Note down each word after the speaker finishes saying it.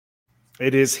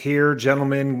It is here,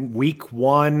 gentlemen. Week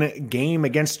 1 game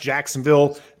against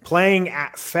Jacksonville, playing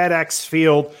at FedEx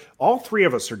Field. All three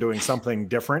of us are doing something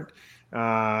different.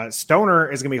 Stoner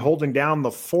is going to be holding down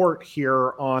the fort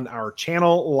here on our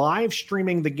channel, live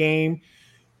streaming the game.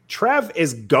 Trev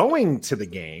is going to the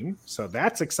game, so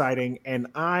that's exciting. And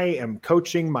I am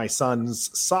coaching my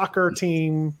son's soccer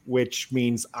team, which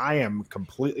means I am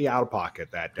completely out of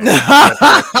pocket that day.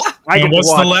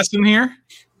 What's the lesson here?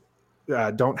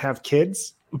 Don't have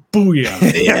kids.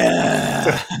 Booyah.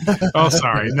 Yeah. Oh,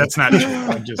 sorry. That's not true.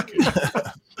 I'm just kidding.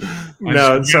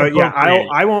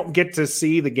 I won't get to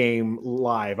see the game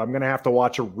live. I'm going to have to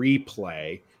watch a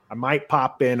replay. I might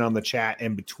pop in on the chat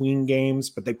in between games,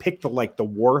 but they picked the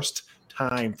worst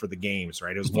time for the games,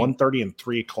 right? It was 1:30 and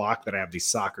 3 o'clock that I have these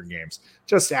soccer games.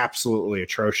 Just absolutely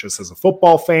atrocious as a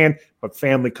football fan, but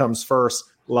family comes first.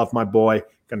 Love my boy.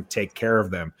 Going to take care of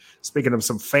them. Speaking of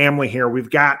some family here, we've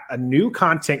got a new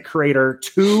content creator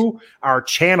to our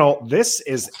channel. This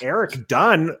is Eric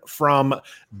Dunn from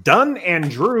Dunn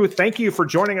and Drew. Thank you for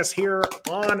joining us here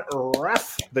on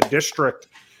Ref the District.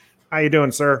 How you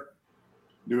doing, sir?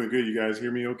 Doing good. You guys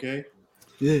hear me okay?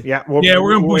 Yeah, we're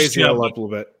going to boost you up a little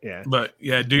bit. Yeah. But,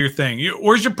 yeah, do your thing.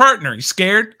 Where's your partner? You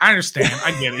scared? I understand.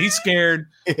 I get it. He's scared.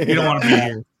 You don't want to be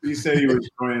here. He said he was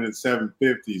joining at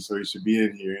 7:50, so he should be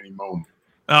in here any moment.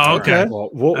 Oh, okay. Right. Well,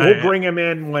 we'll bring him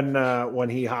in when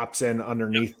he hops in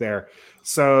underneath there.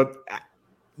 So,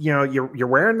 you're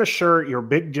wearing the shirt. You're a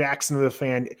big Jacksonville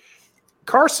fan.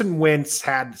 Carson Wentz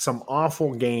had some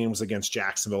awful games against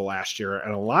Jacksonville last year,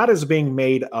 and a lot is being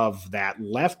made of that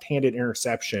left-handed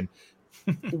interception.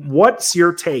 What's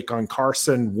your take on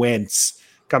Carson Wentz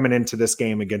coming into this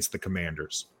game against the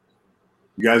Commanders?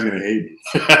 You guys are going to hate me.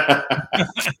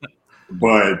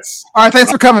 But all right,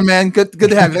 thanks for coming, man. Good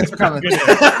to have you. Thanks for coming.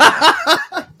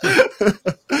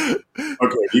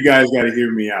 Okay, you guys got to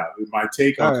hear me out. My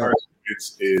take on Carson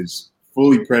Wentz is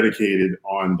fully predicated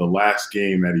on the last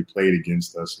game that he played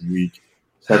against us in week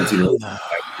 17,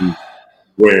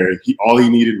 where all he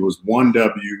needed was one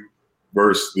W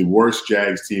versus the worst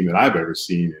Jags team that I've ever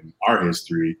seen in our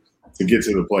history to get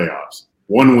to the playoffs.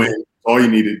 One win, all you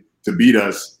needed to beat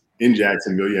us in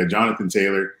Jacksonville. You had Jonathan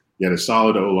Taylor. You had a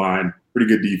solid O-line, pretty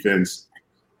good defense,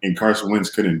 and Carson Wentz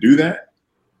couldn't do that.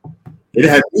 It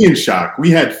had me in shock. We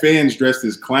had fans dressed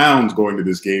as clowns going to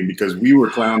this game because we were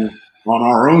clowning on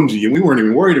our own GM. We weren't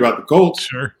even worried about the Colts.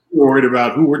 Sure. We were worried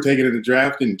about who we're taking in the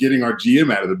draft and getting our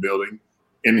GM out of the building.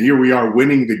 And here we are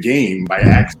winning the game by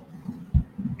accident.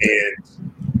 And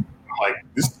I'm like,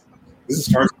 this is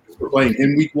Carson. We're playing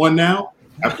him week 1 now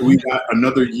after we got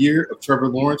another year of Trevor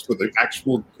Lawrence with an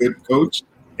actual good coach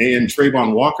and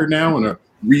Trayvon Walker now and a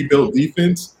rebuilt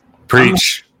defense.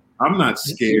 Preach. I'm not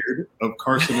scared of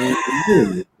Carson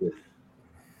Wentz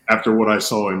after what I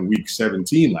saw in week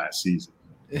 17 last season.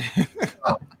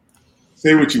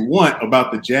 Say what you want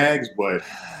about the Jags, but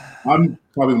I'm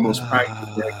probably the most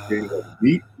practical Jags fan of the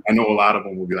week. I know a lot of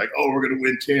them will be like, oh, we're going to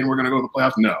win 10, we're going to go to the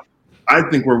playoffs. No. I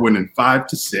think we're winning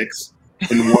 5-6,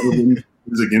 and one of them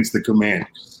is against the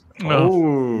Commanders.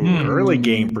 Early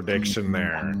game prediction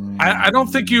there. I don't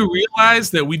think you realize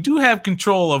that we do have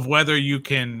control of whether we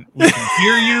can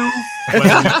hear you, whether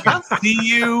we can see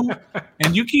you,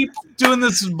 and you keep doing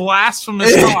this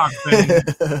blasphemous talk, then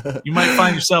you might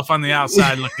find yourself on the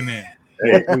outside looking in.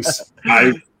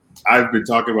 Hey, I've been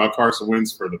talking about Carson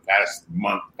Wentz for the past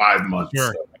 5 months.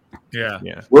 Sure. So. Yeah.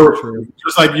 We're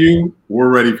just like you. We're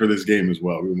ready for this game as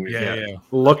well. Yeah.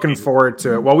 Looking forward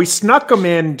to it. Well, we snuck them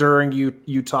in during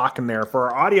you talking there. For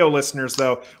our audio listeners,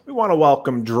 though, we want to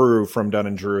welcome Drew from Dunn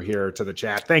and Drew here to the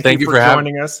chat. Thank you for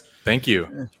joining us. Thank you.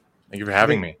 Thank you for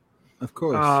having me. Of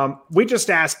course. We just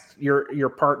asked your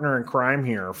partner in crime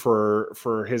here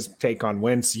for his take on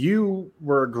Wentz. You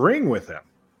were agreeing with him.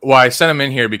 Well, I sent him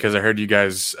in here because I heard you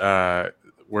guys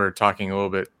were talking a little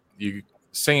bit. You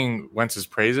singing Wentz's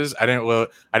praises. I didn't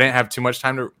have too much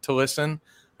time to listen,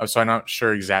 so I'm not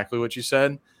sure exactly what you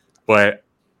said, but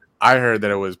I heard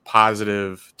that it was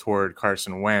positive toward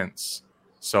Carson Wentz.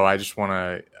 So I just want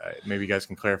to maybe you guys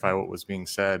can clarify what was being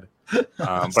said.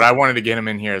 But I wanted to get him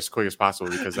in here as quick as possible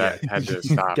because that had to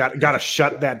stop. Got to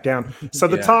shut that down. So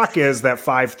the talk is that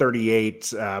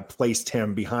 538 placed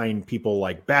him behind people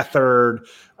like Beathard.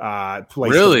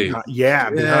 Really?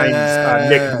 Behind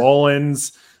Nick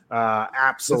Mullins.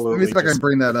 Absolutely. Let me see if I can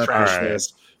bring that up. Right.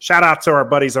 Shout out to our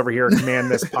buddies over here at Command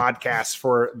This Podcast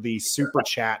for the super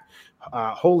chat.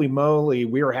 Holy moly,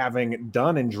 we are having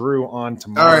Dunn and Drew on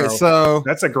tomorrow. All right, so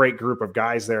that's a great group of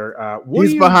guys there.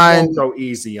 He's behind. Won't go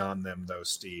easy on them though,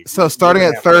 Steve. So starting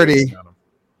at 30,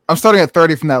 I'm starting at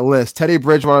 30 from that list. Teddy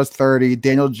Bridgewater's 30,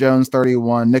 Daniel Jones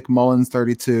 31, Nick Mullins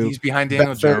 32. He's behind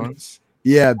Daniel Jones.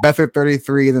 Yeah, Beathard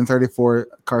 33, then 34,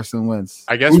 Carson Wentz.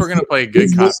 I guess we're gonna play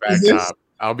good cop, bad Who's this? cop.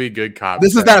 I'll be good cop.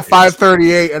 This is that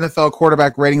 538 NFL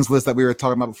quarterback ratings list that we were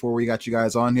talking about before we got you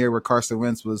guys on here, where Carson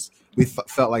Wentz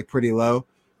felt like pretty low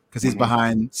because he's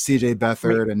behind C.J.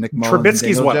 Beathard and Nick Mullins.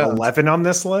 Trubisky's what, 11 on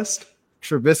this list?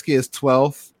 Trubisky is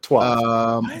 12th.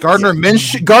 12. Gardner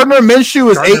Minshew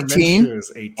is 18.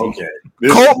 Okay.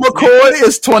 Colt McCoy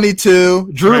is 22.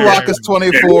 Drew Lock is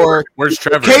 24. Where's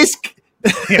Trevor?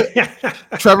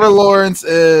 Trevor Lawrence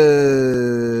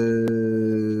is.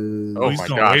 Oh my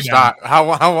gosh! Stop. How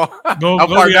Go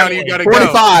far down you gotta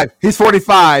 45. Go? He's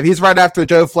 45. He's right after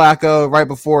Joe Flacco, right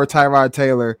before Tyrod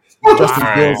Taylor. Justin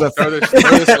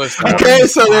Fields. Okay,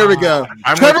 so there we go.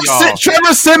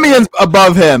 Trevor Simeon's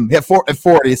above him at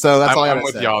 40. So that's all I'm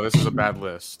with say. Y'all. This is a bad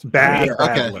list. Bad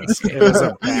list. It was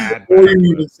a bad. Or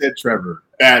you even said Trevor.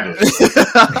 Bad list.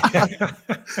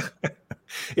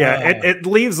 Yeah, it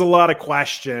leaves a lot of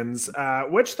questions,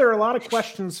 which there are a lot of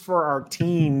questions for our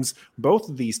teams, both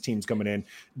of these teams coming in.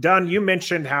 Dunn, you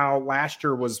mentioned how last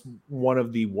year was one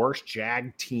of the worst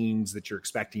Jag teams that you're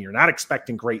expecting. You're not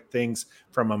expecting great things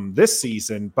from them this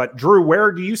season. But, Drew,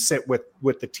 where do you sit with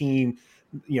the team?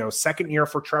 You know, second year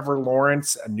for Trevor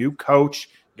Lawrence, a new coach.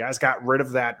 You guys got rid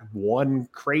of that one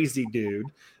crazy dude.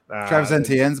 Travis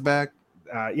Etienne's back.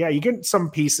 Yeah, you get some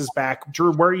pieces back.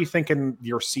 Drew, where are you thinking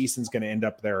your season's going to end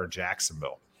up there in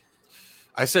Jacksonville?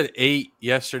 I said 8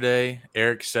 yesterday.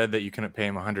 Eric said that you couldn't pay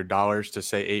him $100 to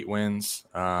say 8 wins.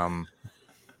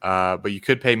 But you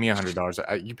could pay me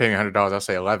 $100. You pay me $100, I'll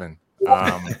say 11.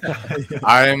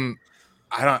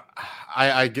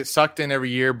 I get sucked in every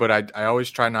year, but I always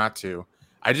try not to.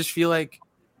 I just feel like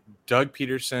Doug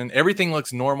Peterson, everything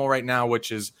looks normal right now,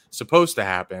 which is supposed to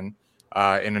happen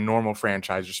in a normal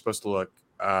franchise. You're supposed to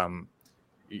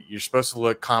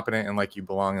look competent and like you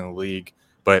belong in the league.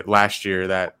 But last year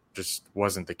that just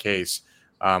wasn't the case.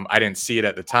 I didn't see it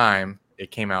at the time. It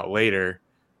came out later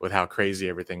with how crazy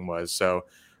everything was. So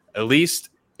at least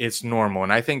it's normal.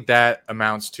 And I think that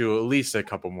amounts to at least a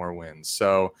couple more wins.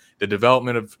 So the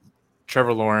development of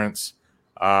Trevor Lawrence,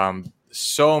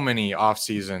 so many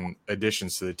offseason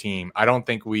additions to the team. I don't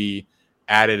think we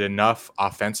added enough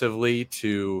offensively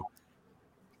to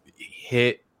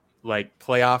hit like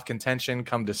playoff contention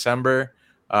come December,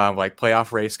 like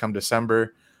playoff race come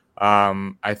December.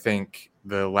 I think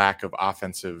the lack of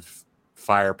offensive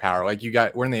firepower,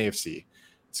 we're in the AFC.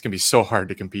 It's going to be so hard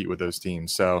to compete with those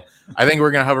teams. So I think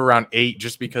we're going to hover around 8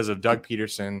 just because of Doug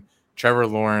Peterson, Trevor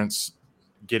Lawrence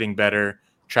getting better,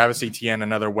 Travis Etienne,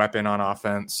 another weapon on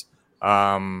offense,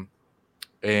 and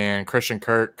Christian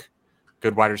Kirk,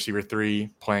 good wide receiver 3,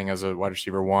 playing as a wide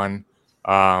receiver 1.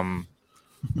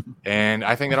 And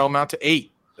I think that'll amount to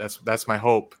 8. That's my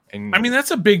hope. And I mean,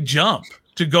 that's a big jump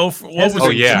to go for. What was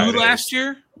it, 2 last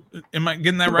year? Am I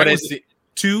getting that right? But it's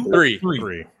 2?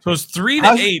 3. So it's 3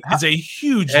 to 8 is a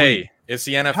huge leap. It's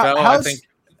the NFL.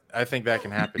 I think that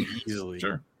can happen easily.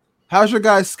 Sure. How's your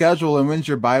guys' schedule and when's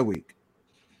your bye week?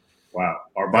 Wow.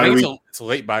 Our bye week. It's a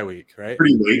late bye week, right?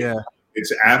 Pretty late. Yeah.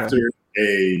 It's after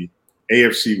a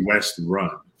AFC West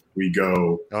run. We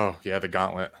go. Oh, yeah, the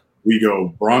gauntlet. We go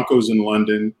Broncos in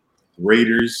London,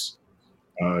 Raiders,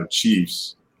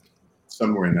 Chiefs,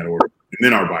 somewhere in that order, and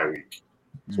then our bye week.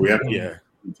 So we have 2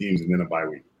 teams and then a bye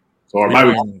week. So our bye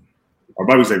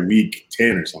week's like week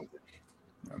 10 or something.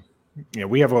 Yeah,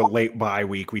 we have a late bye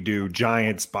week. We do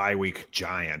Giants bye week.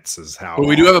 Giants is how. But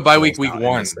we do have a bye week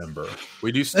 1. December.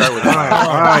 We do start with.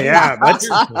 Yeah. Let's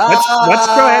go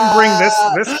ahead and bring this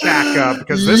back up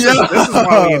because this is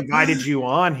why we invited you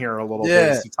on here a little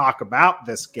bit is to talk about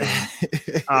this game.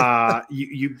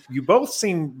 You both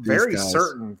seem very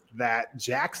certain that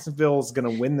Jacksonville is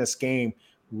going to win this game.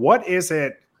 What is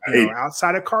it?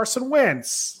 Outside of Carson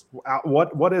Wentz,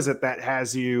 what is it that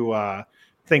has you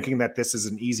thinking that this is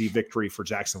an easy victory for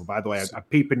Jacksonville? By the way, I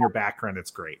peep in your background;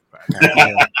 it's great.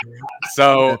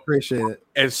 So I appreciate it.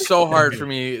 It's so hard for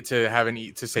me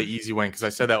to say easy win because I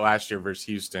said that last year versus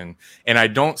Houston, and I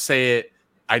don't say it.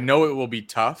 I know it will be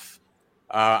tough.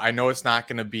 I know it's not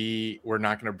going to be. We're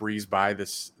not going to breeze by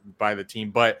the team.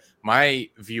 But my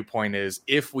viewpoint is,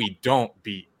 if we don't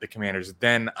beat the Commanders,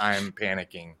 then I'm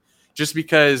panicking. Just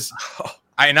because,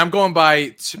 I'm going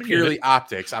by purely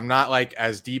optics. I'm not like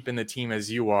as deep in the team as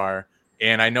you are,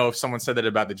 and I know if someone said that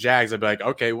about the Jags, I'd be like,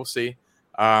 okay, we'll see.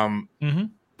 But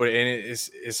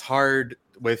it's hard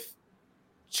with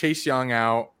Chase Young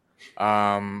out,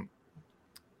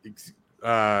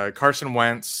 Carson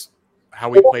Wentz, how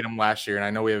we played him last year, and I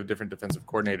know we have a different defensive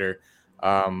coordinator,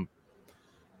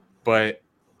 but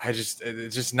it's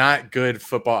just not good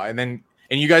football. And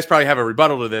you guys probably have a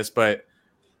rebuttal to this, but.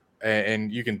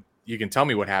 And you can you can tell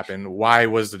me what happened. Why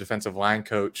was the defensive line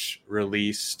coach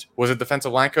released? Was it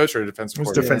defensive line coach or defensive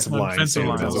coordinator? Defensive line. Defensive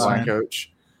Line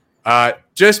coach.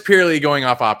 Just purely going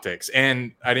off optics.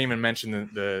 And I didn't even mention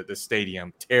the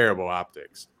stadium. Terrible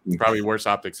optics. Probably worse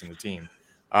optics in the team.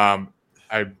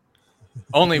 I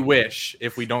only wish,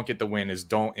 if we don't get the win, is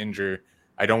don't injure.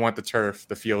 I don't want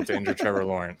the field to injure Trevor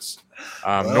Lawrence.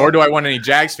 Nor do I want any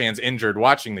Jags fans injured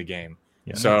watching the game.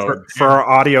 Yeah. So for our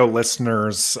audio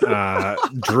listeners,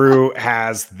 Drew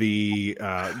has the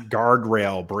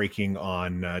guardrail breaking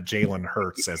on Jalen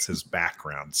Hurts as his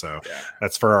background. So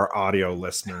that's for our audio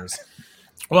listeners.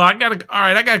 Well, I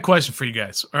got a question for you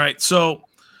guys. All right. So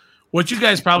what you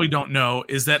guys probably don't know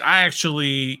is that I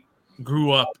actually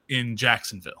grew up in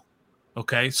Jacksonville.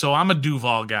 Okay. So I'm a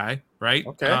Duval guy, right?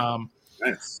 Okay.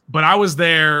 Nice. But I was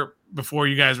there before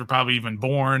you guys were probably even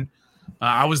born.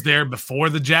 I was there before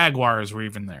the Jaguars were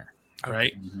even there,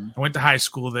 right? Mm-hmm. I went to high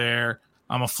school there.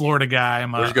 I'm a Florida guy.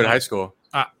 Where'd you go to high school?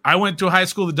 I went to a high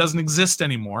school that doesn't exist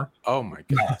anymore. Oh, my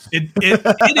God. It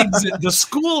exists. The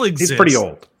school exists. He's pretty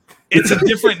old. It's a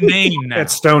different name now.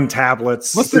 It's stone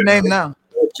tablets. What's the name now?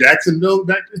 Jacksonville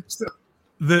back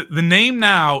then? The name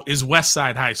now is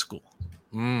Westside High School.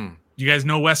 You guys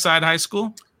know Westside High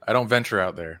School? I don't venture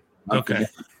out there. Okay.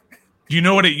 Do you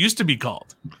know what it used to be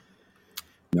called?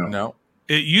 No.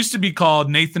 It used to be called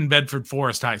Nathan Bedford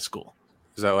Forrest High School.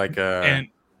 Is that like a... And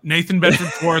Nathan Bedford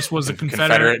Forrest was a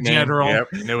Confederate general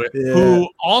knew it. who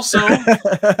also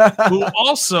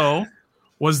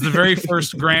was the very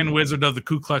first Grand Wizard of the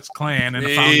Ku Klux Klan and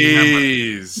a founding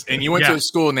member. And you went to a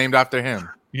school named after him.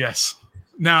 Yes.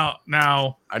 Now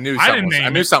I knew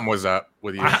something was up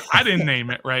with you. I didn't name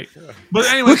it, right? But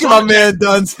anyway, look at my man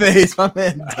Dunn's face. My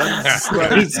man Dunn's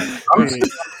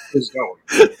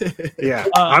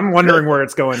I'm wondering where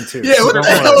it's going to. Yeah, what the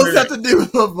hell does that have to do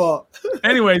with football?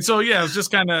 Anyway, so I was just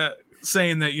kind of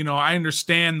saying that, I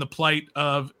understand the plight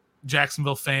of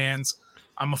Jacksonville fans.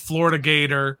 I'm a Florida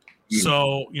Gator.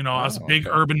 So, I was a big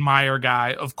Urban Meyer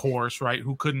guy, of course, right?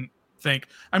 Who couldn't think.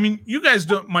 I mean, you guys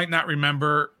might not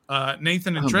remember,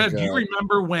 Nathan and Trev, do you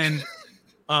remember when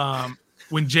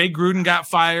Jay Gruden got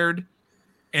fired?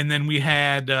 And then we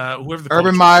had whoever the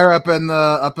Urban Meyer up in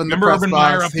the press Urban box.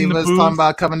 Meyer up he in the was booth? talking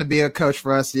about coming to be a coach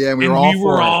for us. Yeah, we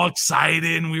were all excited.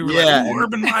 And we were like,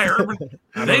 Urban Meyer.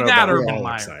 They got Urban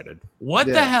Meyer. Excited. What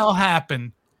the hell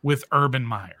happened with Urban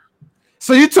Meyer?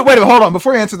 So you took. Wait, hold on.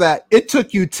 Before you answer that, it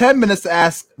took you 10 minutes to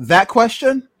ask that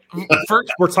question.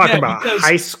 We're talking about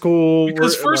high school.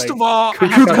 Because first of all,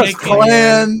 Ku Klux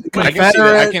Klan,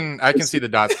 Confederate. I can see the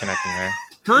dots connecting there.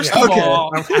 First of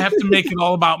all, I have to make it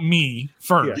all about me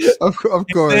first. Yes. Of course.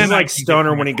 He's like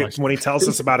Stoner when he tells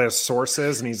us about his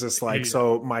sources, and he's just like,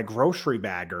 so my grocery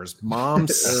bagger's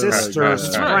mom's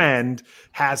sister's friend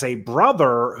has a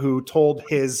brother who told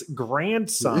his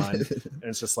grandson, and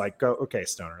it's just like, go, okay,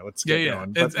 Stoner, let's get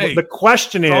going. But the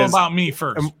question is all about me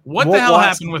first. What the hell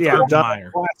happened with Urban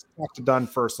Meyer? We'll have to talk to Dunn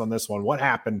first on this one. What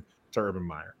happened to Urban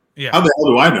Meyer? Yeah. How the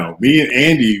hell do I know? Me and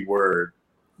Andy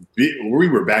we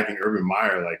were backing Urban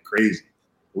Meyer like crazy.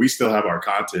 We still have our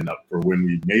content up for when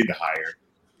we made the hire.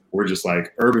 We're just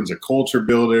like, Urban's a culture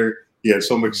builder. He had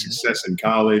so much success in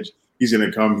college. He's going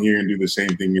to come here and do the same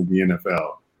thing in the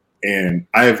NFL. And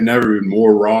I have never been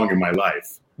more wrong in my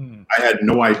life. I had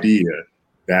no idea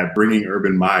that bringing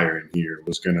Urban Meyer in here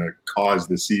was going to cause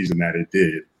the season that it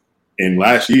did. And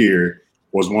last year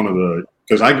was one of the –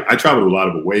 because I travel to a lot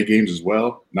of away games as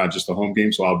well, not just the home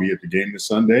game, so I'll be at the game this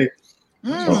Sunday.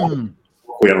 So hopefully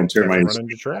I don't tear my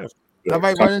ACL. I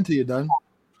might run into you, Dunn.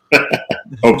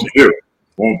 Hope you do.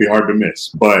 Won't be hard to miss.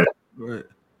 But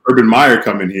Urban Meyer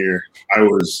coming here, I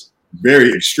was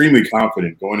extremely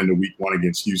confident going into week 1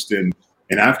 against Houston.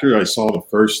 And after I saw the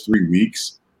first 3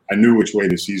 weeks, I knew which way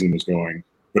the season was going.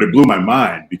 But it blew my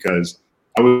mind because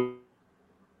I was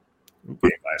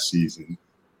last season.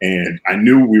 And I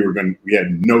knew we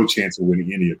had no chance of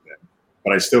winning any of them.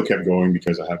 But I still kept going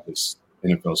because I have this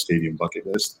NFL stadium bucket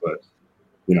list, but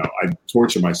I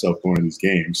torture myself going to these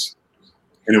games,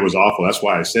 and it was awful. That's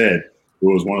why I said it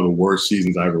was one of the worst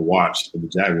seasons I ever watched for the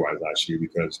Jaguars last year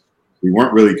because we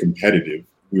weren't really competitive.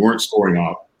 We weren't scoring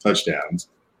off touchdowns,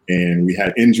 and we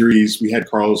had injuries. We had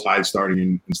Carlos Hyde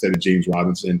starting instead of James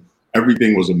Robinson.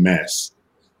 Everything was a mess,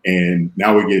 and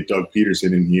now we get Doug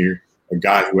Peterson in here, a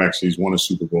guy who actually has won a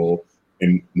Super Bowl.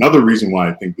 And another reason why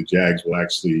I think the Jags will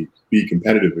actually be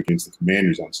competitive against the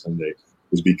Commanders on Sunday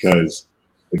is because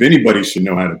if anybody should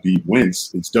know how to beat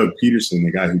Wentz, it's Doug Peterson,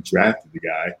 the guy who drafted the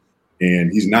guy.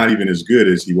 And he's not even as good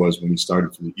as he was when he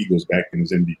started for the Eagles back in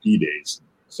his MVP days.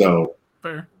 So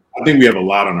fair. I think we have a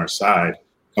lot on our side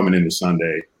coming into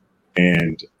Sunday.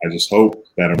 And I just hope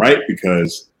that I'm right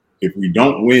because if we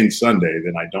don't win Sunday,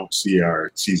 then I don't see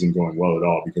our season going well at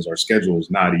all because our schedule is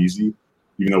not easy.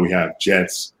 Even though we have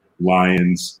Jets,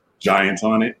 Lions, Giants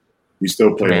on it, we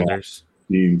still play a lot of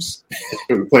teams.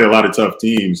 We play a lot of tough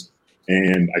teams.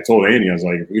 And I told Andy, I was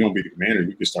like, if we don't beat the Commanders,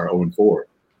 we could start 0-4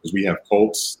 because we have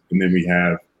Colts and then we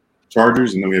have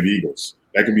Chargers and then we have Eagles.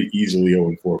 That could be easily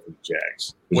 0-4 for the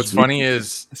Jags. What's funny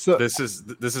is this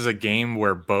is a game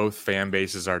where both fan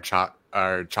bases are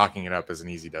chalking it up as an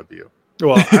easy W.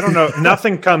 Well, I don't know.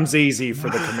 Nothing comes easy for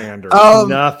the Commanders.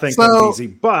 Nothing comes easy,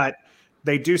 but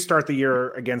they do start the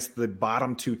year against the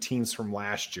bottom two teams from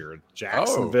last year,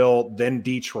 Jacksonville, then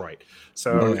Detroit.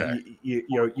 So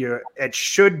it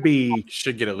should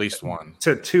get at least one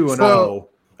to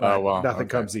 2-0. Nothing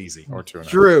comes easy. Or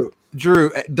 2-0.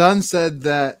 Drew, Dunn said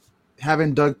that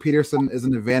having Doug Peterson is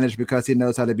an advantage because he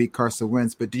knows how to beat Carson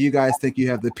Wentz. But do you guys think you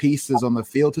have the pieces on the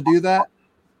field to do that?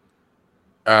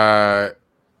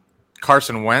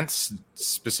 Carson Wentz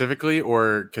specifically,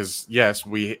 or because yes,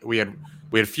 we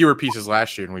had fewer pieces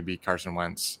last year and we beat Carson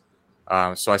Wentz.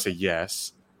 So I say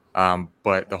yes.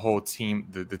 But the whole team,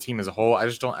 the team as a whole, I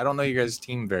don't know you guys'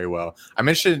 team very well. I'm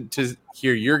interested to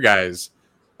hear your guys.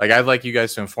 Like, I'd like you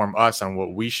guys to inform us on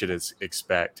what we should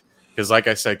expect. Because like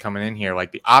I said, coming in here,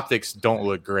 like the optics don't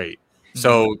look great.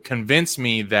 So convince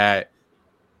me that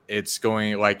it's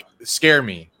going, like, scare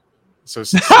me. So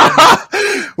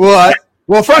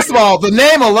Well, first of all, the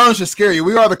name alone should scare you.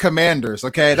 We are the Commanders,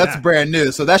 okay? That's brand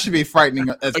new, so that should be frightening.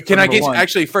 Can I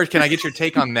get your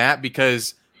take on that?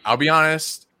 Because I'll be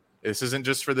honest, this isn't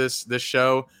just for this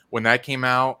show. When that came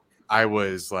out, I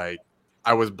was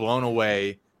blown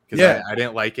away because I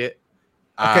didn't like it.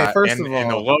 Okay, first of all,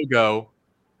 and the logo.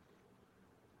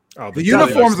 Oh, the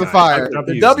uniforms are fire.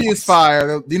 The W is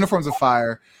fire. The uniforms are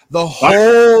fire. The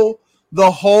whole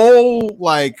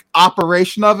like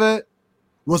operation of it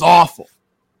was awful.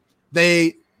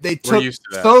 They took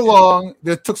so long.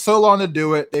 They took so long to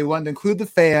do it. They wanted to include the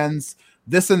fans,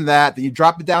 this and that. Then you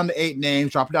drop it down to 8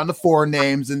 names, drop it down to 4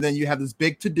 names, and then you have this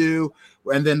big to do.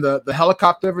 And then the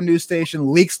helicopter of a news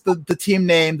station leaks the team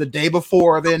name the day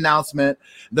before the announcement.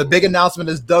 The big announcement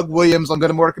is Doug Williams on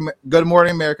Good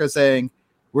Morning America saying,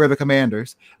 "We're the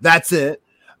Commanders." That's it.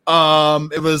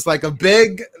 It was like a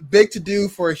big to do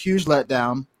for a huge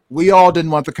letdown. We all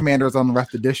didn't want the Commanders on the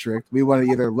rest of the district. We wanted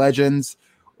either Legends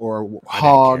or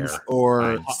Hogs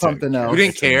or something else. You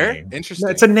didn't care? Interesting.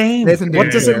 It's a name.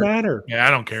 What does it matter? Yeah, I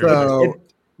don't care. So,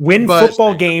 win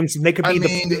football games, and they could be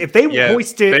if they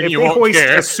hoist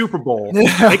a Super Bowl,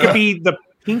 they could be the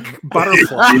pink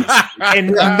butterflies,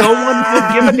 and no one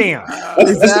would give a damn.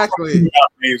 Exactly.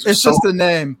 It's just a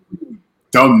name.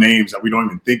 Dumb names that we don't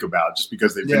even think about just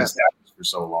because they've been established for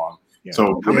so long. Yeah.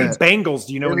 So how many Bengals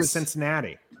do you know in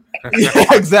Cincinnati?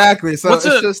 Exactly. So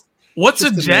what's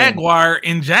a Jaguar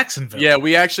in Jacksonville? Yeah,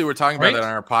 we actually were talking about that on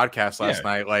our podcast last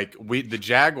night. Like the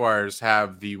Jaguars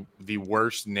have the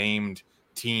worst named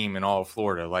team in all of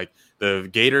Florida. Like the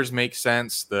Gators make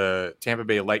sense, the Tampa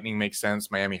Bay Lightning makes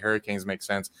sense, Miami Hurricanes make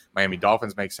sense, Miami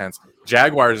Dolphins make sense.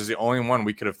 Jaguars is the only one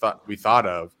we thought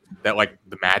of that, like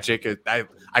the Magic.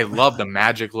 I love the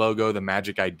Magic logo, the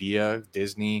Magic idea,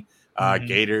 Disney.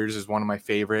 Gators is one of my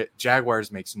favorite.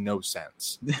 Jaguars makes no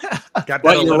sense.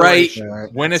 But you're right.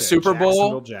 Win a Super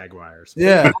Bowl. Jaguars.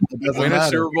 Yeah. Win a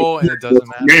Super Bowl and it doesn't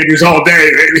matter. Gators all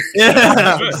day, baby.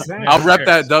 Yeah. I'll rep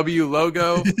that W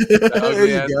logo. There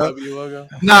you go. W logo.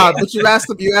 Nah, but you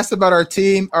asked about our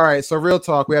team. All right, so real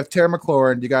talk. We have Terry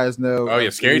McLaurin. You guys know. Oh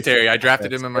yeah, Scary Terry. I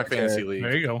drafted him in my fantasy league.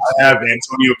 There you go. I have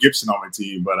Antonio Gibson on my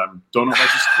team, but I don't know if I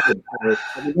should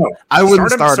start him. I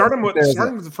wouldn't start him with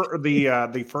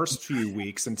the first few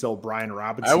weeks until Brian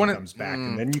Robinson comes back,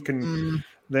 and then you can.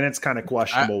 Then it's kind of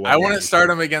questionable. I wouldn't start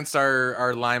him against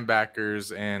our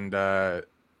linebackers and our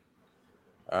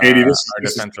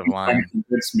defensive line.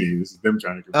 Convince me. This is them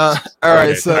trying to all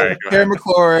right, so Terry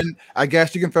McLaurin. I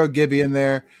guess you can throw Gibby in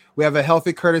there. We have a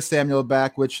healthy Curtis Samuel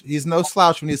back, which he's no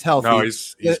slouch when he's healthy. No,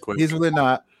 he's quick. He's really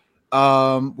not.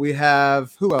 We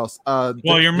have who else? Well,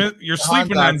 you're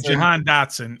sleeping on Jahan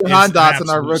Dotson. Jahan Dotson,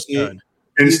 our rookie.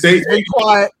 He's been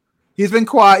quiet. He's been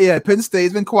quiet. Yeah, Penn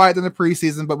State's been quiet in the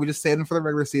preseason, but we just saved him for the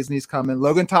regular season. He's coming.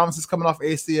 Logan Thomas is coming off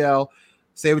ACL.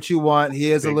 Say what you want.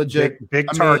 He is a legit big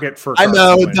target for. I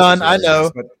know, Dunn. I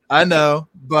know,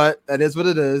 but that is what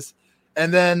it is.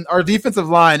 And then our defensive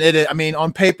line.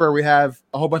 On paper, we have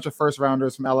a whole bunch of first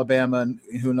rounders from Alabama and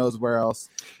who knows where else.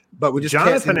 But we just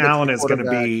Jonathan Allen is going to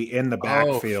be in the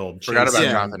backfield. Forgot about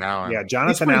Jonathan Allen. Yeah,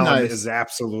 Jonathan Allen is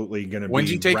absolutely going to be. When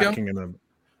did you take him?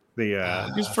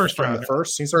 He's first rounder.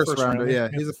 He's first rounder. Yeah,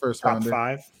 he's a first rounder. Top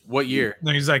 5. What year?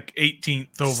 No, he's like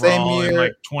 18th overall in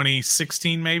like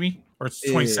 2016, maybe. or it's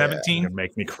 2017. Gonna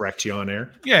make me correct you on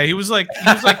air. Yeah, he was like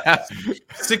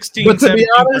 16th, But to be 17th,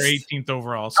 honest, or 18th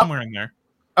overall, somewhere in there.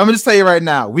 I'm going to tell you right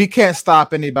now, we can't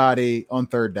stop anybody on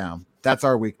third down. That's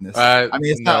our weakness. I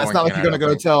mean, it's not like you're going to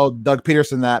go tell Doug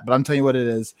Peterson that, but I'm telling you what it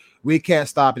is. We can't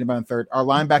stop anybody on third. Our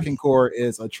linebacking core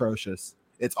is atrocious.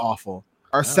 It's awful.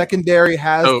 Our secondary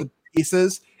has the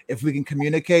pieces. If we can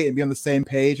communicate and be on the same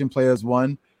page and play as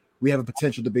one, we have a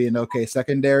potential to be an okay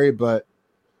secondary, but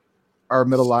our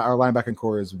linebacking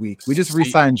core is weak. We just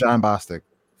re-signed John Bostic,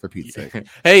 for Pete's sake.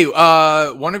 Hey,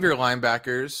 one of your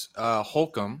linebackers,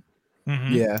 Holcomb.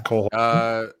 Mm-hmm. Yeah. Cole.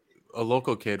 A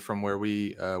local kid from where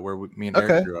me and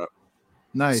Eric grew up.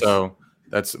 Nice. So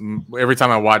that's every time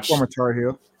I watch former Tar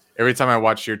Heel. Every time I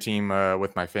watch your team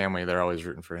with my family, they're always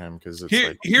rooting for him because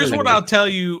here's what I'll tell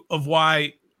you of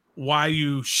why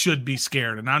you should be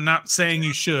scared, and I'm not saying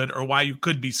you should or why you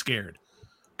could be scared.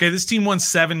 Okay, this team won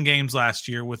 7 games last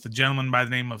year with a gentleman by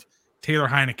the name of Taylor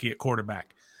Heineke at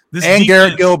quarterback. This and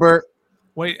Garrett Gilbert.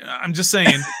 Wait, I'm just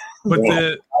saying, but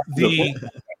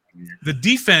the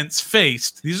defense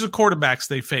faced, these are quarterbacks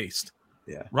they faced.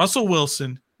 Yeah. Russell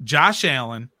Wilson, Josh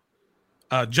Allen,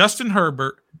 Justin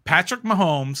Herbert, Patrick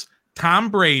Mahomes, Tom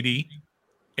Brady,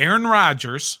 Aaron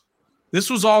Rodgers.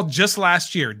 This was all just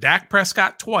last year. Dak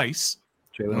Prescott twice.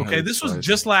 Okay, this was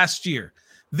just last year.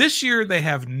 This year they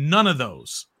have none of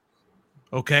those.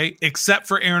 Okay, except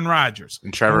for Aaron Rodgers.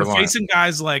 And Trevor Lawrence. Facing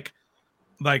guys like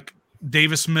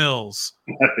Davis Mills.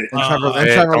 Trevor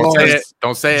Lawrence.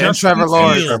 Don't say it. Trevor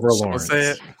Lawrence. Don't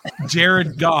say it.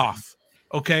 Jared Goff.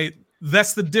 Okay,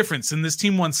 that's the difference. And this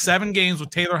team won 7 games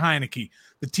with Taylor Heineke.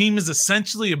 The team is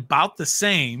essentially about the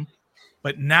same,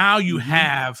 but now you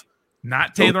have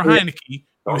not Taylor Heineke. You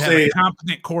have a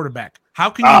competent quarterback. How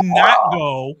can you not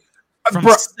go from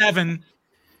 7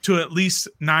 to at least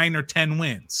 9 or 10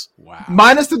 wins? Wow.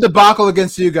 Minus the debacle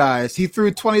against you guys, he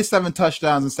threw 27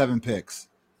 touchdowns and 7 picks.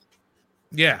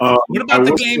 Yeah. What about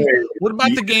the game? What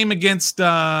about the game against?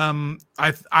 I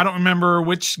don't remember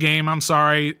which game. I'm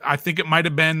sorry. I think it might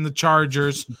have been the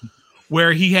Chargers,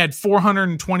 where he had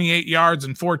 428 yards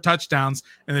and 4 touchdowns,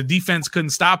 and the defense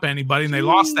couldn't stop anybody, and they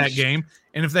lost that game.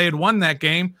 And if they had won that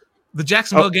game, the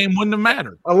Jacksonville game wouldn't have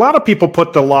mattered. A lot of people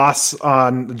put the loss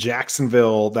on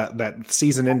Jacksonville, that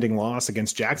season-ending loss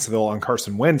against Jacksonville, on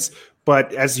Carson Wentz.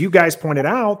 But as you guys pointed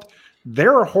out,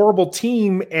 they're a horrible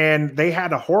team, and they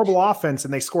had a horrible offense,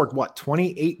 and they scored,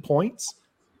 28 points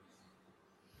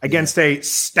against a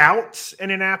stout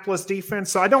Indianapolis defense.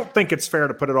 So I don't think it's fair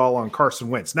to put it all on Carson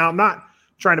Wentz. Now, I'm not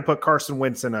trying to put Carson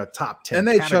Wentz in a top 10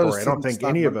 category. I don't think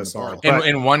any of us are.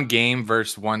 In one game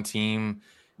versus one team,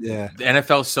 yeah, the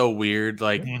NFL is so weird.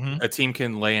 Like a team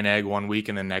can lay an egg one week,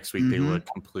 and the next week they look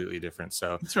completely different.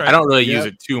 So right. I don't really use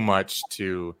it too much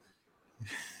to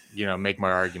make my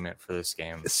argument for this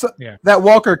game. So, that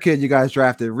Walker kid you guys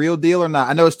drafted, real deal or not?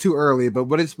 I know it's too early, but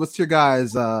what's your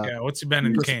guys? What's he been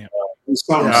in camp?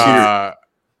 Something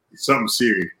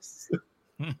serious.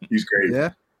 He's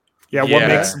great. Yeah.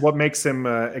 What makes him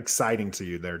exciting to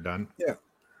you there, Dunn? Yeah.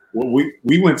 Well,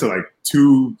 we went to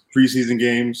 2 preseason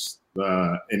games,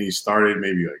 and he started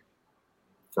maybe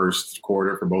first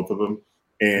quarter for both of them.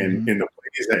 And in the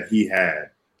plays that he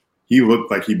had, he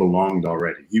looked like he belonged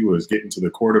already. He was getting to the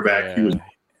quarterback. Yeah. He was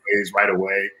plays right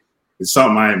away. It's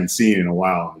something I haven't seen in a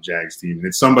while on the Jags team. And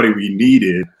it's somebody we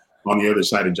needed on the other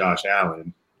side of Josh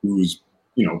Allen, who's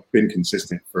been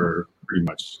consistent for pretty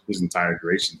much his entire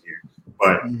duration here.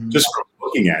 But just from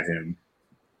looking at him,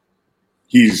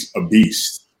 he's a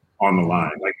beast on the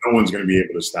line. No one's going to be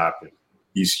able to stop him.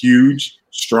 He's huge,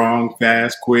 strong,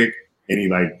 fast, quick, and he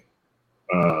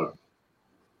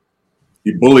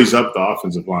bullies up the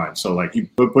offensive line. So he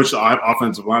pushes the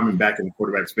offensive lineman back in the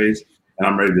quarterback's face, and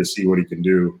I'm ready to see what he can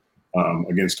do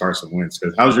against Carson Wentz.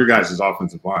 Because how's your guys'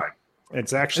 offensive line?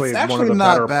 It's actually one of the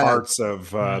better parts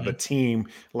of the team.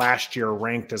 Last year,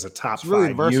 ranked as a top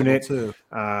 5 unit. Too.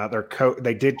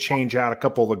 They did change out a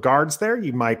couple of the guards there.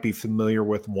 You might be familiar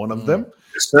with one of them.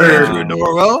 Yes, sir.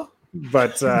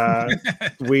 But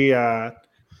the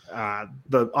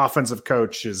offensive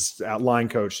coach line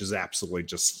coach is absolutely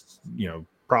just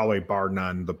probably bar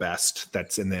none the best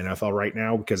that's in the NFL right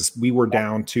now, because we were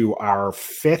down to our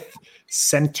 5th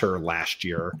center last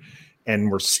year.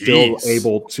 And we're still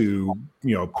able to,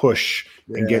 push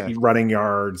and get running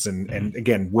yards and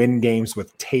again, win games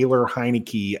with Taylor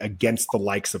Heineke against the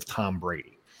likes of Tom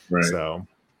Brady. Right.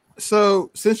 So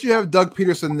since you have Doug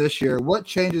Peterson this year, what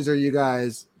changes are you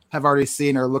guys have already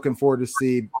seen or looking forward to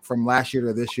see from last year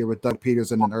to this year with Doug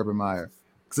Peterson and Urban Meyer?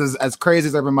 Because as crazy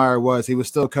as Urban Meyer was, he was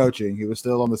still coaching. He was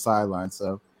still on the sideline.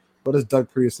 So what does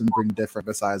Doug Peterson bring different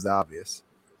besides the obvious?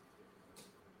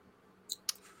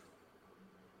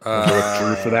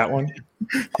 Drew for that one.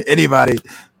 Anybody?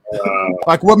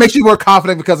 Like, what makes you more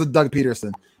confident because of Doug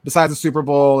Peterson besides the Super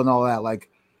Bowl and all that? Like,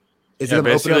 is it going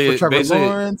to open up for Trevor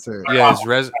Lawrence? Or? Yeah,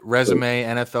 his resume,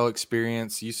 NFL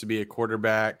experience, used to be a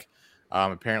quarterback.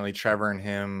 Apparently, Trevor and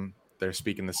him, they're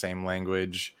speaking the same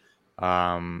language.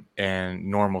 And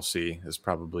normalcy is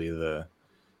probably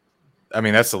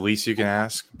that's the least you can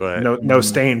ask. But no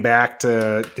staying back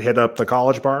to hit up the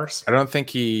college bars. I don't think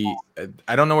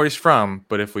I don't know where he's from,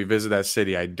 but if we visit that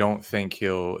city, I don't think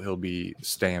he'll be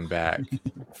staying back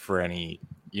for any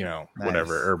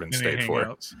whatever urban state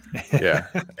for. Yeah,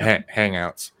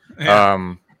 hangouts.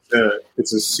 Yeah.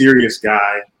 It's a serious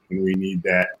guy, and we need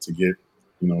that to get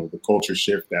the culture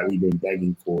shift that we've been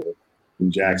begging for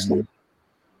in Jacksonville.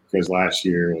 Because last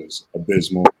year was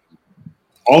abysmal.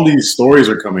 All these stories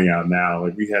are coming out now.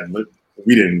 Like we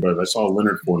didn't, but I saw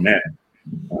Leonard Fournette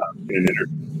in an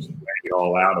interview laying it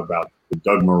all out about the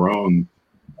Doug Marrone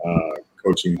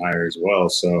coaching hire as well.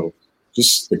 So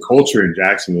just the culture in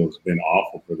Jacksonville has been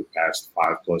awful for the past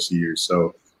 5+ years.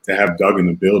 So to have Doug in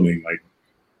the building, like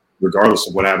regardless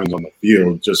of what happens on the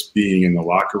field, just being in the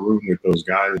locker room with those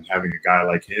guys and having a guy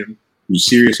like him who's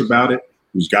serious about it,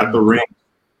 who's got the ring,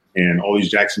 and all these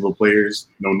Jacksonville players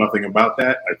know nothing about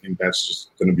that, I think that's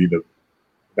just going to be the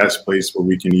best place where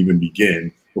we can even begin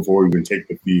before we even take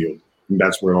the field. And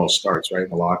that's where it all starts, right in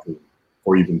the locker room,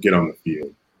 before you even get on the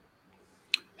field.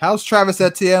 How's Travis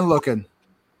Etienne looking?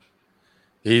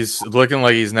 He's looking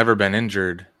like he's never been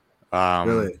injured.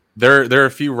 Really? There are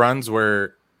a few runs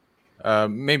where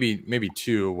maybe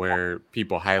two where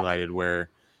people highlighted where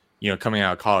coming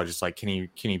out of college, it's like, can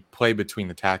he play between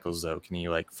the tackles though? Can he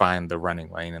like find the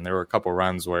running lane? And there were a couple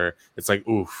runs where it's like,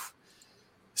 oof,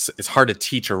 it's hard to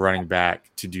teach a running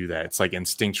back to do that. It's like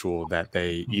instinctual that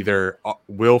they either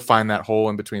will find that hole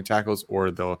in between tackles or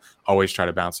they'll always try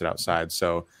to bounce it outside.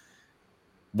 So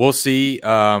we'll see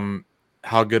how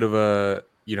good of a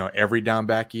every down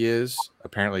back he is.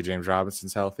 Apparently James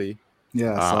Robinson's healthy.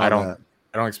 Yeah, I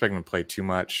don't expect him to play too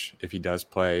much. If he does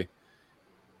play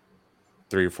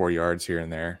 3 or 4 yards here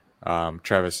and there,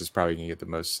 Travis is probably going to get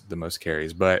the most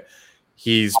carries, but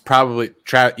he's probably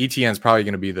Etienne's probably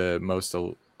going to be the most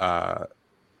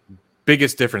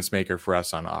biggest difference maker for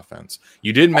us on offense.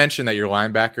 You did mention that your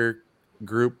linebacker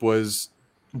group was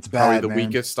probably the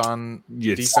weakest on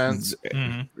defense.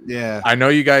 Yeah, I know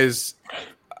you guys.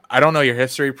 I don't know your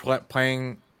history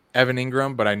playing Evan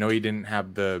Ingram, but I know he didn't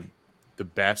have the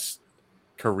best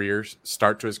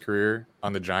start to his career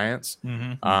on the Giants.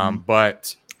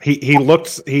 But he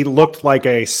looked like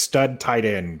a stud tight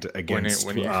end against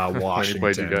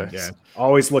Washington. Yeah,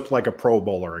 always looked like a Pro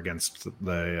Bowler against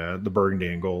the burgundy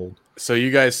and gold. So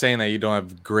you guys saying that you don't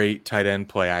have great tight end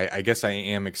play, I guess I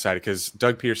am excited because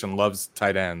Doug Peterson loves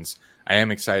tight ends. I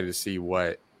am excited to see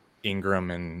what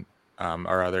Ingram and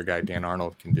our other guy Dan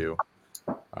Arnold can do.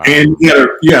 And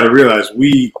you got to realize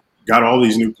we got all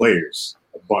these new players.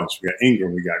 Bunch. We got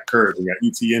Ingram, we got Kirk, we got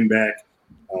ETN back,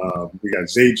 we got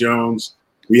Zay Jones.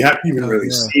 We haven't even really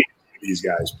seen these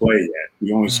guys play yet.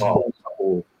 We only saw a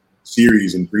couple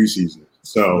series in preseason.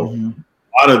 So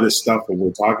a lot of this stuff that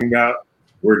we're talking about,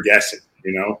 we're guessing.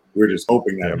 We're just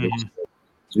hoping that it looks good.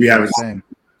 We haven't seen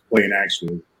play an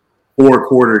actual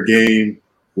 4-quarter game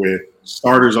with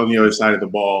starters on the other side of the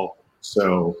ball.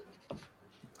 So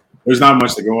there's not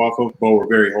much to go off of, but we're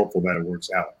very hopeful that it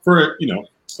works out for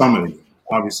some of the games.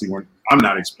 Obviously, I'm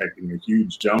not expecting a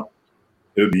huge jump.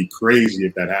 It would be crazy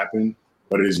if that happened,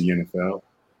 but it is the NFL.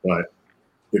 But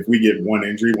if we get one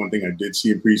injury, one thing I did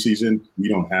see in preseason, we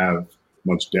don't have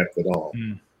much depth at all.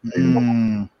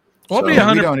 Well, we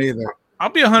don't either. I'll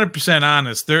be 100%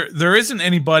 honest. There isn't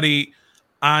anybody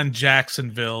on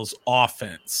Jacksonville's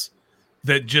offense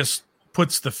that just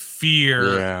puts the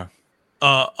fear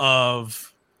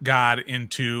of God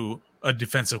into a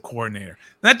defensive coordinator.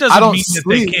 That doesn't mean that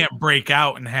they can't break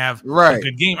out and have a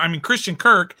good game. I mean, Christian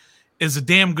Kirk is a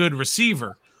damn good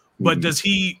receiver, but does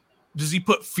he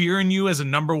put fear in you as a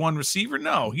number one receiver?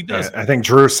 No, he doesn't. I think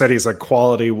Drew said he's a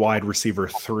quality wide receiver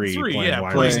 3 playing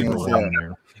wide receiver 1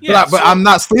 there. But I'm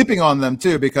not sleeping on them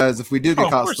too, because if we do get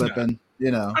caught slipping,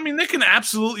 I mean, they can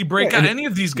absolutely break out. Any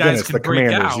of these guys can break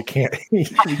Commanders. out.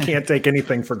 You can't take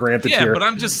anything for granted here. But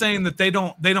I'm just saying that they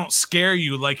don't scare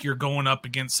you like you're going up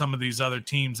against some of these other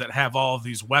teams that have all of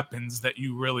these weapons that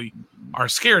you really are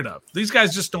scared of. These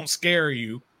guys just don't scare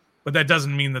you, but that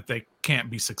doesn't mean that they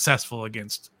can't be successful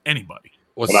against anybody.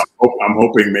 But I'm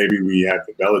hoping maybe we have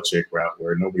the Belichick route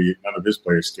where none of his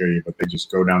players scare you, but they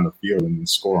just go down the field and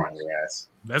score on your ass.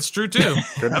 That's true too.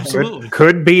 Absolutely.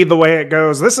 Could be the way it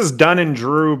goes. This is Dunn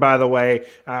Drew, by the way.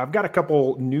 I've got a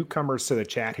couple newcomers to the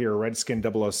chat here. Redskin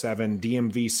 007,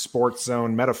 DMV Sports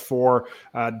Zone, Metaphor,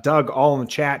 Doug, all in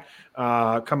the chat,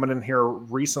 coming in here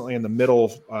recently in the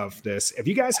middle of this. If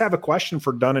you guys have a question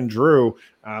for Dunn Drew,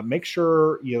 make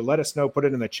sure you let us know. Put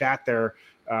it in the chat there.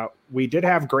 We did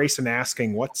have Grayson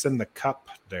asking, what's in the cup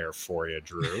there for you,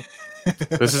 Drew?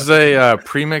 This is a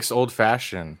premixed old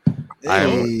fashioned.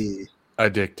 I'm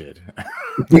addicted.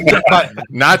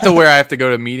 Not to where I have to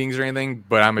go to meetings or anything,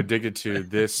 but I'm addicted to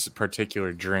this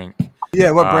particular drink.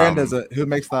 Yeah, what brand is it? Who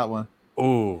makes that one?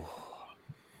 Oh,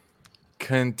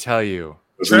 couldn't tell you.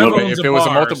 If it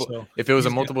was a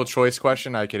multiple choice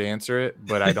question, I could answer it,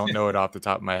 but I don't know it off the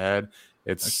top of my head.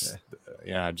 It's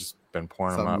I've just been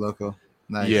pouring Something them up. Local.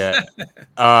 Nice. Yeah.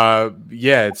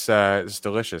 It's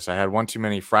delicious. I had one too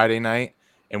many Friday night,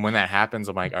 and when that happens,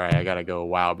 I'm like, all right, I gotta go a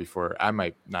while before. I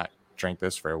might not drink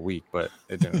this for a week, but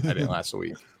I didn't last a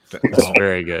week. It's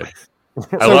very good.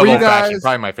 I love old fashioned.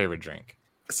 Probably my favorite drink.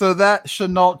 So that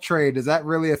Chenault trade, does that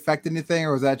really affect anything,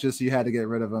 or was that just you had to get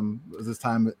rid of him? Was this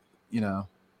time,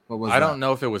 what was? I don't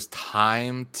know if it was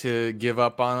time to give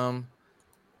up on him,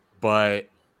 but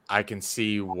I can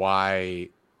see why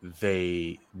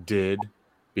they did,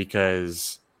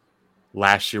 because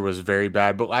last year was very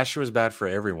bad, but last year was bad for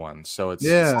everyone. So it's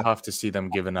tough to see them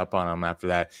giving up on him after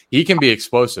that. He can be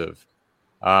explosive.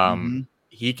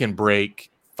 He can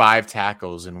break 5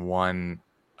 tackles in one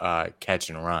catch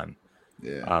and run.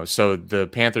 Yeah. So the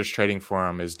Panthers trading for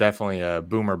him is definitely a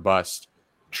boom or bust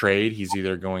trade. He's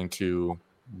either going to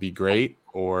be great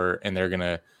and they're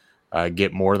going to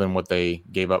get more than what they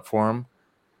gave up for him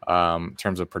in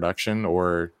terms of production,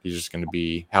 or he's just going to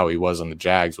be how he was on the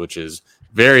Jags, which is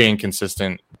very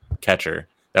inconsistent catcher.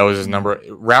 That was his number,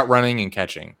 route running and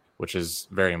catching, which is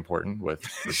very important with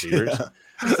receivers.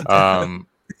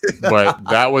 But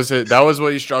that was it. That was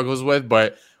what he struggles with.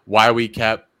 But why we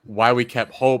kept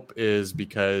hope is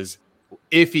because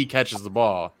if he catches the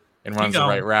ball and runs the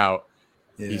right route,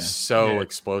 he's so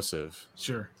explosive.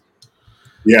 Sure.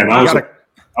 Yeah, and I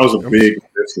was a big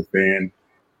Vista fan.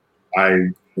 I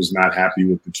was not happy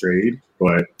with the trade,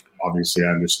 but obviously I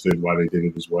understood why they did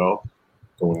it as well.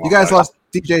 You guys lost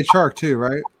DJ Chark too,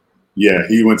 right? Yeah,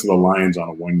 he went to the Lions on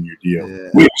a 1-year deal,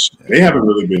 which they haven't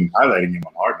really been highlighting him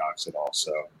on Hard Knocks at all.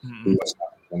 So he must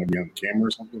not want to be on the camera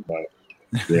or something. But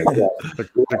yeah,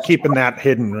 they're keeping that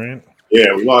hidden, right?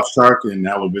 Yeah, we lost Chark and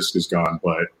now LaVisca's gone.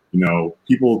 But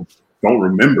people don't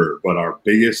remember, but our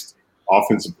biggest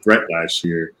offensive threat last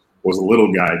year was a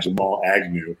little guy, Jamal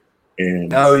Agnew.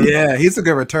 And he's a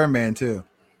good return man too.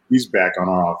 He's back on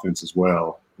our offense as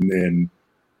well. And then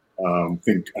I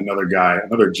think another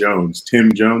Jones,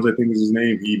 Tim Jones, I think is his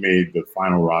name. He made the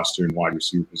final roster in wide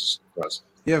receiver position for us.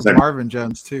 You have Marvin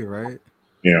Jones too, right?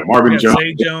 Yeah, Marvin Jones.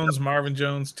 Zay Jones, Marvin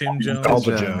Jones, Tim Jones. All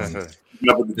the Jones.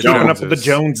 Keeping up with the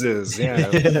Joneses.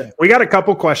 Yeah. We got a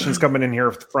couple questions coming in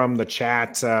here from the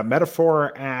chat.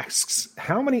 Metaphor asks,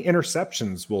 how many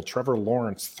interceptions will Trevor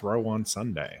Lawrence throw on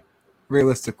Sunday?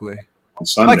 Realistically. On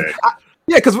Sunday.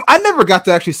 Because I never got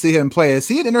to actually see him play. Is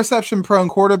he an interception-prone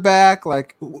quarterback?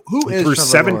 Like, who is Trevor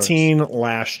 17 Lawrence?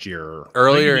 Last year.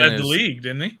 Earlier in the league,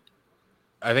 didn't he?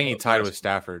 I think he tied with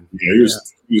Stafford. Yeah,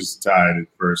 he was tied at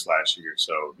first last year.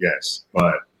 So yes,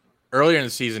 but earlier in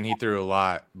the season he threw a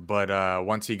lot, but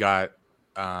once he got,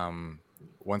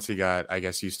 I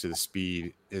guess, used to the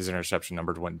speed, his interception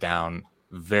numbers went down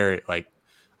very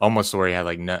almost where he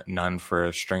had none for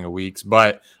a string of weeks.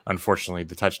 But unfortunately,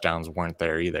 the touchdowns weren't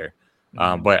there either.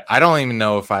 But I don't even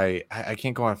know if I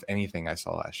can't go off anything I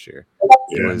saw last year.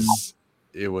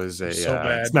 It was so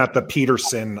bad. It's not the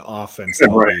Peterson offense that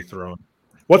will be thrown.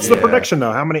 What's the prediction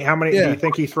though? How many do you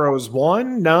think he throws?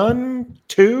 1, none,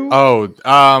 2?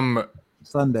 Oh,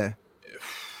 Sunday.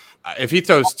 If he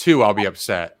throws 2, I'll be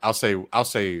upset. I'll say.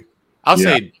 Oh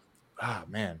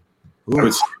man, I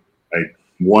would say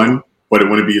 1, but it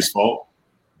wouldn't be his fault.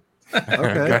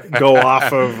 Okay. Go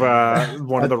off of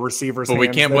one of the receivers. But we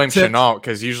can't blame Chenault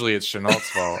because usually it's Chenault's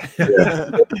fault.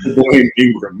 Blame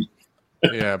Ingram.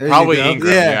 Yeah, probably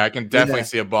Ingram. Yeah, I can definitely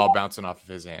see a ball bouncing off of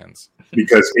his hands.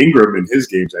 Because Ingram in his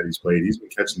games that he's played, he's been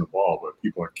catching the ball, but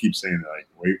people keep saying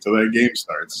wait till that game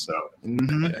starts. So,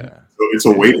 so it's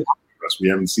a wait for us. We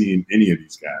haven't seen any of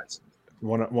these guys.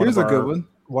 Here's a good one.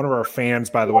 One of our fans,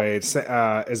 by the way,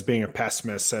 is being a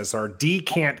pessimist, says our D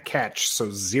can't catch, so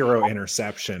 0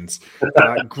 interceptions.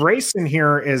 Grayson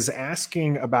here is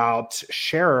asking about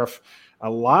Sheriff. A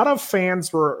lot of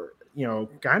fans were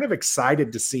kind of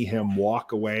excited to see him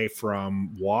walk away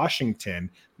from Washington,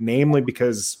 namely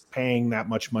because paying that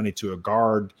much money to a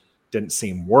guard didn't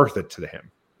seem worth it to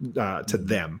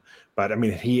them. But I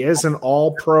mean, he is an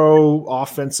all-pro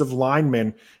offensive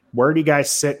lineman. Where do you guys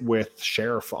sit with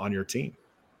Sheriff on your team?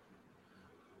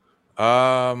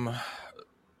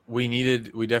 We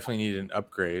definitely needed an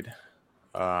upgrade.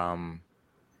 I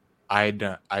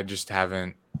just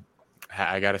haven't.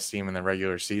 I got to see him in the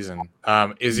regular season.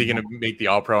 Is he going to make the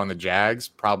All-Pro on the Jags?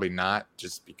 Probably not,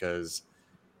 just because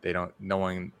you don't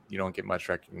get much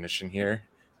recognition here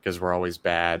because we're always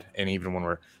bad. And even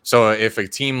when if a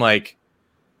team like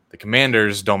the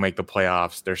Commanders don't make the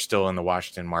playoffs, they're still in the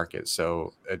Washington market.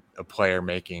 So a player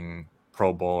making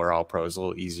Pro Bowl or All-Pro is a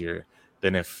little easier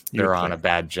than if they're on a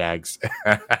bad Jags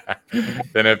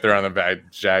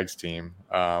team.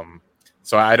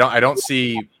 So I don't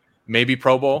see maybe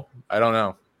Pro Bowl. I don't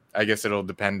know. I guess it'll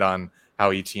depend on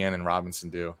how ETN and Robinson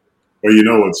do.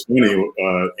 Well, what's funny?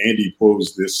 Andy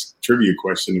posed this trivia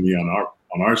question to me on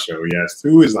our show. He asked,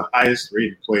 "Who is the highest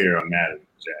rated player on Madden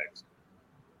Jags?"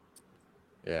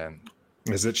 Yeah.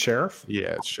 Is it Sheriff?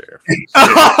 Yeah, it's Sheriff.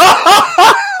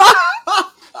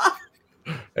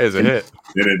 It's a hit.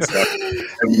 And it's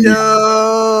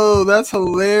yo, that's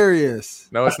hilarious.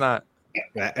 No, it's not.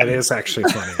 That is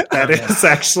actually funny. That is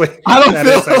actually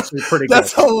pretty good.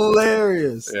 That's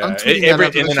hilarious. Yeah.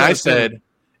 And then I said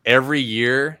every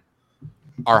year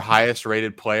our highest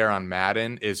rated player on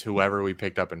Madden is whoever we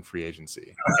picked up in free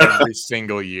agency. Every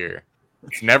single year.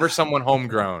 It's never someone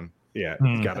homegrown. Yeah,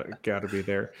 gotta be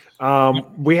there.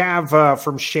 We have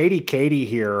from Shady Katie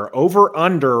here, over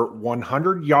under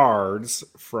 100 yards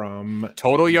from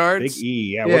total yards. Big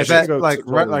E, yeah. Is that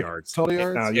total yards? Total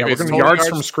yards. We're going yards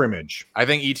from scrimmage. I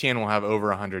think ETN will have over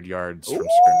 100 yards from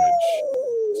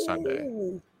scrimmage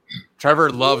Sunday. Trevor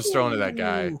loves throwing to that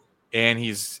guy, and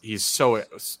he's so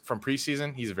from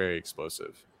preseason. He's very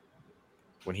explosive.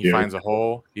 When he finds a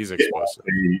hole, he's explosive.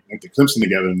 They went to Clemson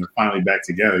together, and they're finally back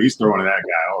together. He's throwing to that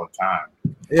guy all the time.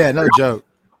 Yeah, no joke.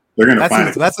 They're gonna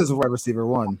that's his wide receiver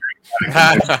one.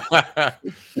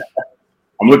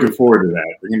 I'm looking forward to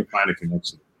that. They're going to find a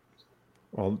connection.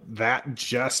 Well, that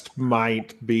just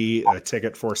might be a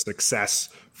ticket for success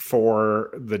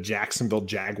for the Jacksonville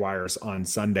Jaguars on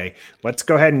Sunday. Let's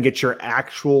go ahead and get your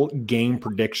actual game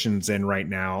predictions in right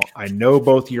now. I know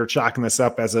both of you are chalking this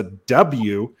up as a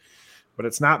W, but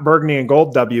it's not burgundy and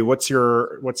gold W. What's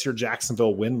your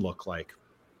Jacksonville win look like?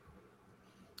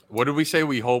 What did we say?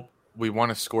 We hope we want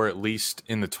to score at least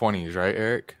in the 20s, right,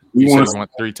 Eric? We you said we want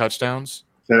 3 touchdowns?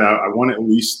 I want at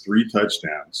least 3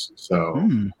 touchdowns. So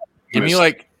give me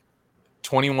like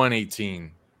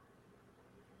 21-18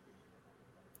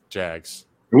 Jags.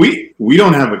 We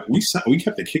don't have we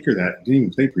kept a kicker that didn't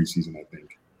even play preseason, I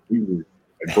think. We were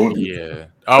going yeah.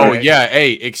 Oh, right. Yeah.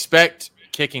 Hey, expect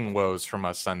kicking woes from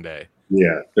us Sunday.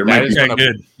 Yeah. There might be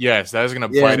good. Yes, that is going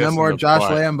to bite us. No more Josh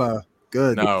Lambo.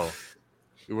 Good. No.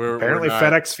 Apparently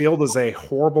FedEx Field is a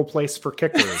horrible place for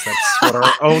kickers. That's what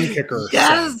our own kicker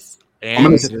says.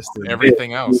 And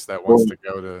everything else that wants to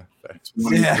go to.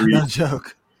 Yeah, no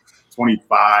joke.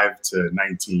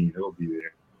 25-19. It'll be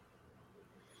there.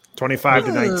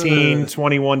 25-19,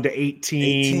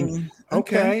 21-18.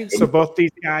 Okay, so both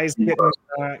these guys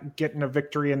getting a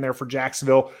victory in there for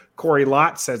Jacksonville. Corey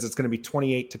Lott says it's going to be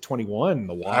 28-21.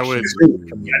 The Washington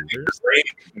Commanders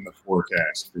in the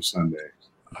forecast for Sunday.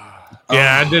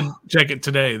 Yeah, I did check it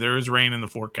today. There is rain in the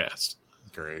forecast.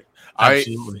 Great.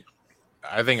 Absolutely.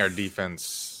 I think our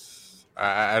defense.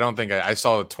 I don't think I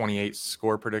saw the 28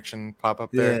 score prediction pop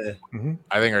up there. Yeah. Mm-hmm.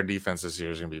 I think our defense this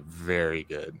year is going to be very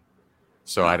good.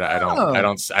 So I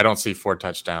don't see 4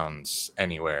 touchdowns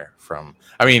anywhere from.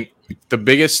 I mean, the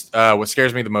biggest what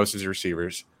scares me the most is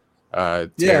receivers.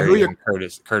 Terry and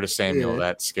Curtis Samuel. Yeah.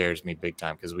 That scares me big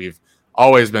time because we've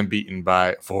always been beaten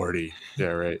by 40. Yeah,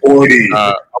 right. 40.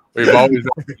 We've always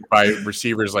been beaten by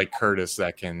receivers like Curtis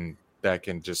that can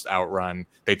just outrun.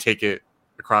 They take it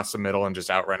across the middle and just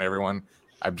outrun everyone.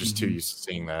 I'm just too used to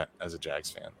seeing that as a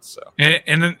Jags fan. So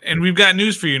and we've got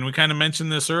news for you, and we kind of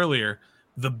mentioned this earlier.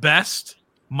 The best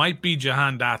might be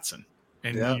Jahan Dotson,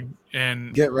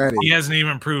 and get ready. He hasn't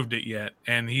even proved it yet,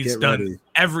 and he's done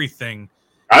everything.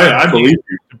 I believe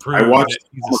you. I watched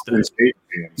Penn State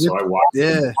game, so I watched.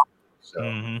 Yeah. So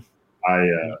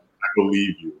I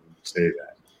believe you when you say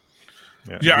that.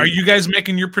 Yeah. Are you guys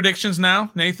making your predictions now,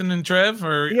 Nathan and Trev?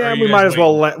 Or we might as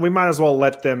well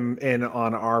let them in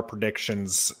on our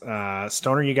predictions.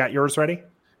 Stoner, you got yours ready?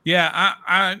 Yeah,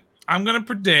 I'm going to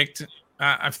predict.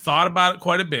 I've thought about it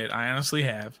quite a bit. I honestly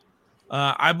have.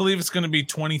 I believe it's going to be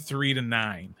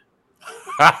 23-9.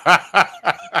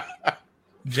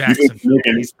 Jacksonville.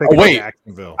 He's picking wait.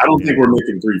 Jacksonville. I don't think we're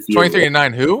making 3 field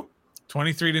 23-9 who?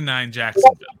 23-9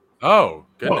 Jacksonville. Oh,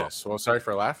 goodness. Well, sorry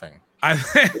for laughing. I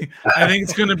think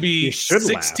it's going to be You should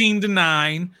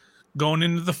 16-9 going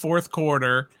into the fourth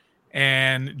quarter,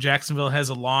 and Jacksonville has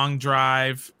a long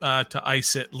drive to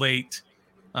ice it late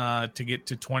to get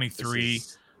to 23.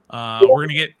 We're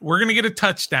gonna get a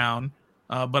touchdown,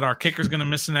 but our kicker's gonna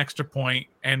miss an extra point,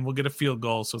 and we'll get a field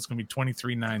goal. So it's gonna be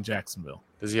 23-9 Jacksonville.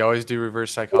 Does he always do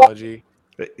reverse psychology?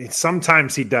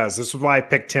 Sometimes he does. This is why I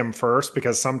picked him first,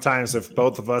 because sometimes if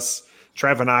both of us,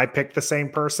 Trev and I, pick the same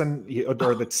person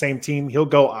or the same team, he'll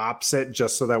go opposite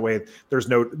just so that way there's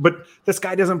no. But this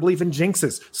guy doesn't believe in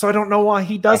jinxes, so I don't know why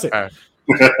he does it.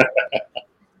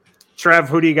 Trev,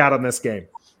 who do you got on this game?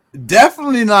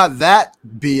 Definitely not that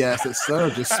BS that Stoner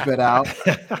just spit out.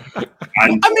 I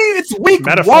mean, it's week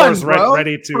Metaphor's one, bro.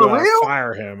 ready to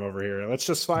fire him over here. Let's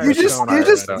just fire.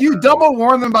 You double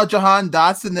warn them about Jahan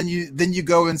Dotson, then you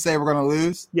go and say we're gonna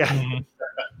lose. Yeah. Mm-hmm.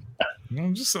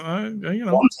 I'm just,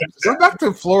 Go back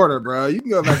to Florida, bro. You can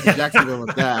go back to Jacksonville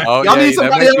with that. Oh, y'all need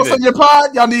somebody else on your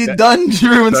pod. Y'all need Dunn,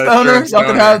 Drew, and Stoner. Y'all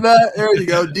can have that. There you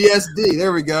go. DSD.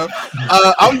 There we go.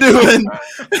 I'm doing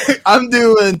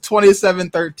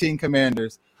 27-13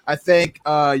 Commanders. I think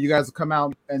you guys will come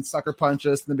out and sucker punch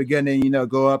us in the beginning.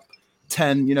 Go up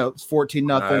 10. 14-0,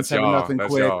 7-0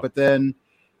 quick, y'all. But then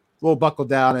we'll buckle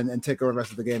down and take over the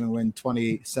rest of the game and win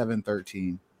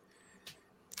 27-13.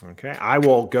 Okay, I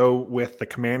will go with the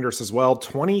Commanders as well.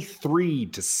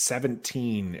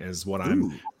 23-17 is what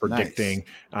I'm predicting.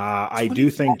 Nice. I do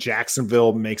think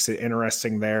Jacksonville makes it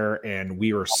interesting there, and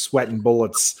we are sweating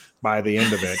bullets by the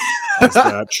end of it. As,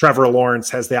 Trevor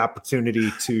Lawrence has the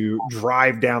opportunity to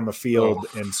drive down the field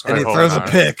and he throws a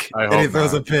pick.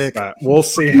 We'll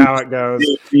see how it goes.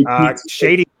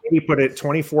 Shady put it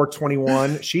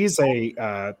 24-21. She's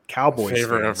a Cowboys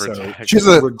fan, so she's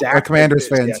a Commanders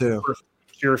fan too.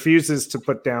 She refuses to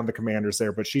put down the Commanders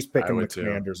there, but she's picking the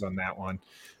Commanders on that one.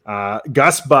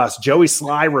 Gus Bus, Joey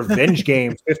Sly, revenge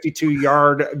game,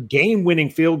 52-yard game-winning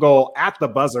field goal at the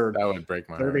buzzer. That would break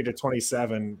my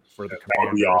 30-27 for the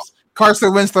Commanders.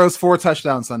 Carson Wentz throws 4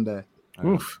 touchdowns Sunday.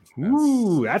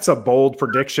 Ooh, that's a bold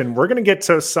prediction. We're going to get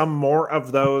to some more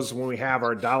of those when we have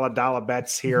our dollar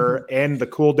bets here and the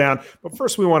cool down. But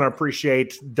first, we want to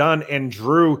appreciate Dunn and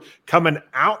Drew coming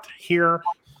out here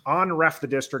on Ref the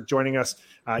District, joining us.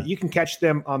 You can catch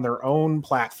them on their own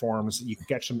platforms. You can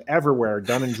catch them everywhere.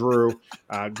 Dunn and Drew,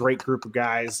 great group of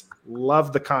guys.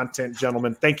 Love the content,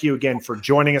 gentlemen. Thank you again for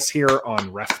joining us here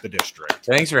on Ref the District.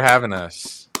 Thanks for having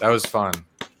us. That was fun.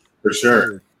 For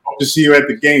sure. Hope to see you at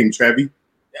the game, Trevi.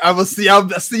 I'll see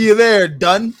you there,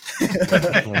 Dunn. All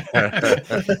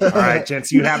right,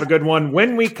 gents, you have a good one.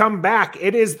 When we come back,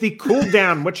 it is the cool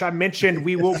down, which I mentioned.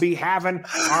 We will be having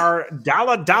our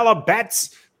dollar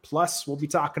bets. Plus, we'll be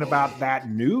talking about that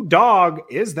new dog.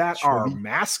 Is that our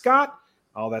mascot?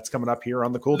 Oh, that's coming up here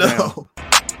on the cool down.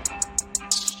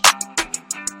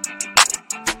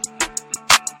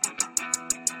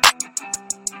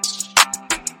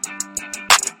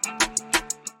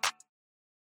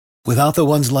 Without the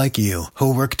ones like you,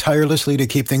 who work tirelessly to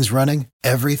keep things running,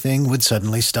 everything would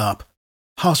suddenly stop.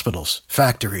 Hospitals,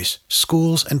 factories,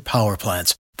 schools, and power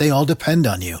plants, they all depend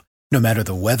on you. No matter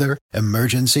the weather,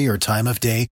 emergency, or time of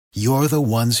day, you're the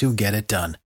ones who get it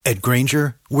done. At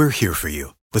Grainger, we're here for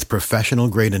you with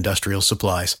professional-grade industrial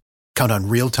supplies. Count on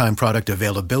real-time product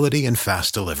availability and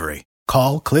fast delivery.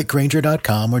 Call,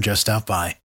 clickgrainger.com, or just stop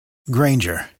by.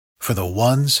 Grainger, for the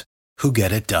ones who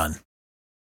get it done.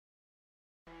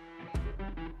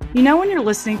 You know when you're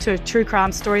listening to a true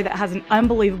crime story that has an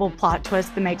unbelievable plot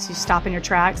twist that makes you stop in your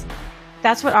tracks?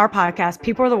 That's what our podcast,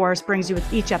 People Are the Worst, brings you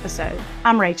with each episode.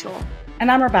 I'm Rachel.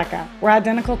 And I'm Rebecca. We're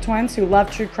identical twins who love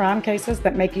true crime cases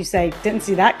that make you say, didn't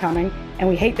see that coming, and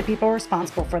we hate the people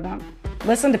responsible for them.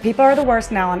 Listen to People Are the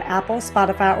Worst now on Apple,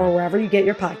 Spotify, or wherever you get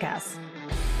your podcasts.